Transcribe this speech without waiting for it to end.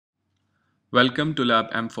Welcome to Lab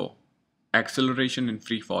M-4, Acceleration in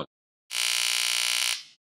Free Fall.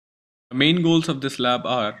 The main goals of this lab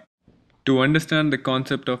are to understand the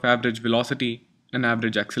concept of average velocity and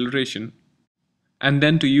average acceleration, and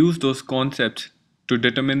then to use those concepts to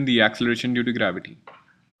determine the acceleration due to gravity.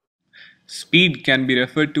 Speed can be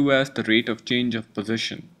referred to as the rate of change of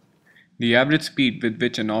position, the average speed with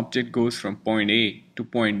which an object goes from point A to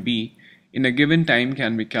point B in a given time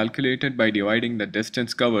can be calculated by dividing the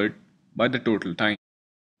distance covered by the total time.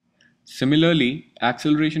 Similarly,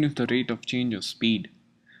 acceleration is the rate of change of speed.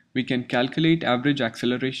 We can calculate average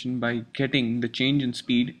acceleration by getting the change in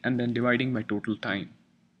speed and then dividing by total time.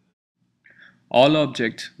 All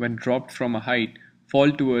objects, when dropped from a height,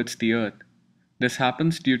 fall towards the earth. This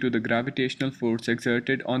happens due to the gravitational force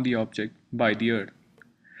exerted on the object by the earth.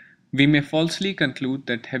 We may falsely conclude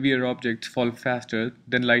that heavier objects fall faster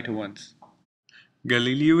than lighter ones.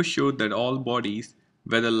 Galileo showed that all bodies,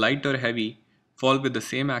 whether light or heavy, fall with the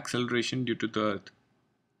same acceleration due to the earth.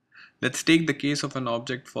 Let's take the case of an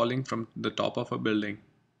object falling from the top of a building.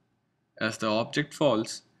 As the object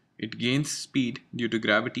falls, it gains speed due to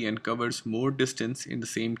gravity and covers more distance in the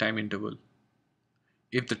same time interval.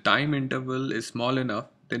 If the time interval is small enough,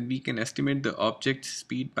 then we can estimate the object's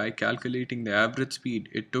speed by calculating the average speed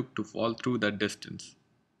it took to fall through that distance.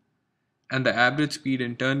 And the average speed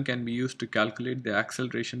in turn can be used to calculate the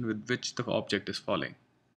acceleration with which the object is falling.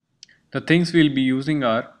 The things we'll be using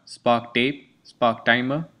are spark tape, spark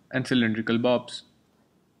timer, and cylindrical bobs.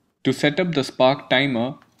 To set up the spark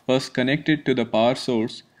timer, first connect it to the power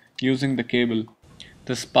source using the cable.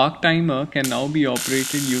 The spark timer can now be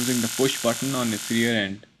operated using the push button on its rear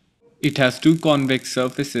end. It has two convex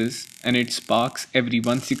surfaces and it sparks every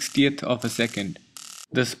 1/60th of a second.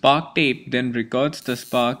 The spark tape then records the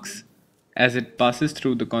sparks as it passes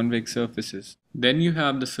through the convex surfaces. Then you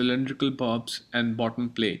have the cylindrical bobs and bottom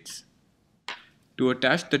plates. To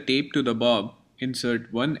attach the tape to the bob,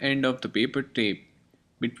 insert one end of the paper tape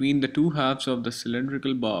between the two halves of the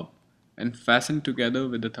cylindrical bob and fasten together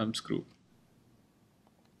with the thumb screw.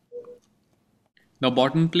 The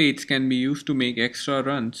bottom plates can be used to make extra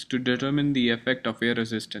runs to determine the effect of air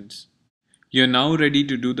resistance. You are now ready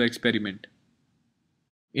to do the experiment.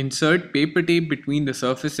 Insert paper tape between the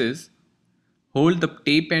surfaces. Hold the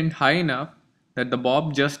tape end high enough that the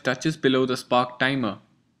bob just touches below the spark timer.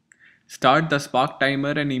 Start the spark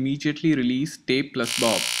timer and immediately release tape plus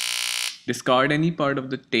bob. Discard any part of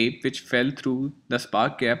the tape which fell through the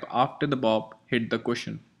spark gap after the bob hit the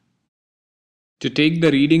cushion. To take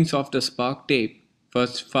the readings of the spark tape,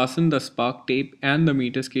 first fasten the spark tape and the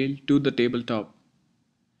meter scale to the tabletop.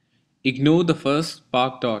 Ignore the first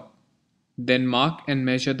spark dot, then mark and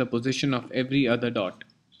measure the position of every other dot.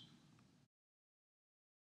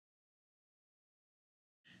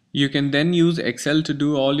 You can then use Excel to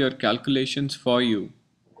do all your calculations for you.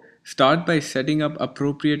 Start by setting up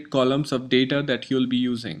appropriate columns of data that you'll be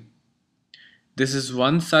using. This is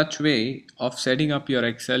one such way of setting up your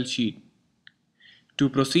Excel sheet. To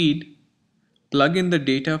proceed, plug in the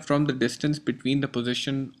data from the distance between the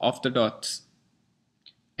position of the dots.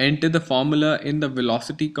 Enter the formula in the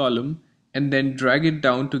velocity column and then drag it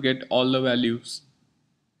down to get all the values.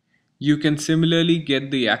 You can similarly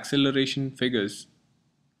get the acceleration figures.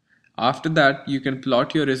 After that, you can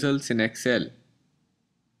plot your results in Excel.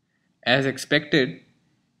 As expected,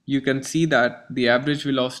 you can see that the average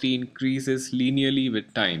velocity increases linearly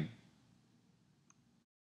with time.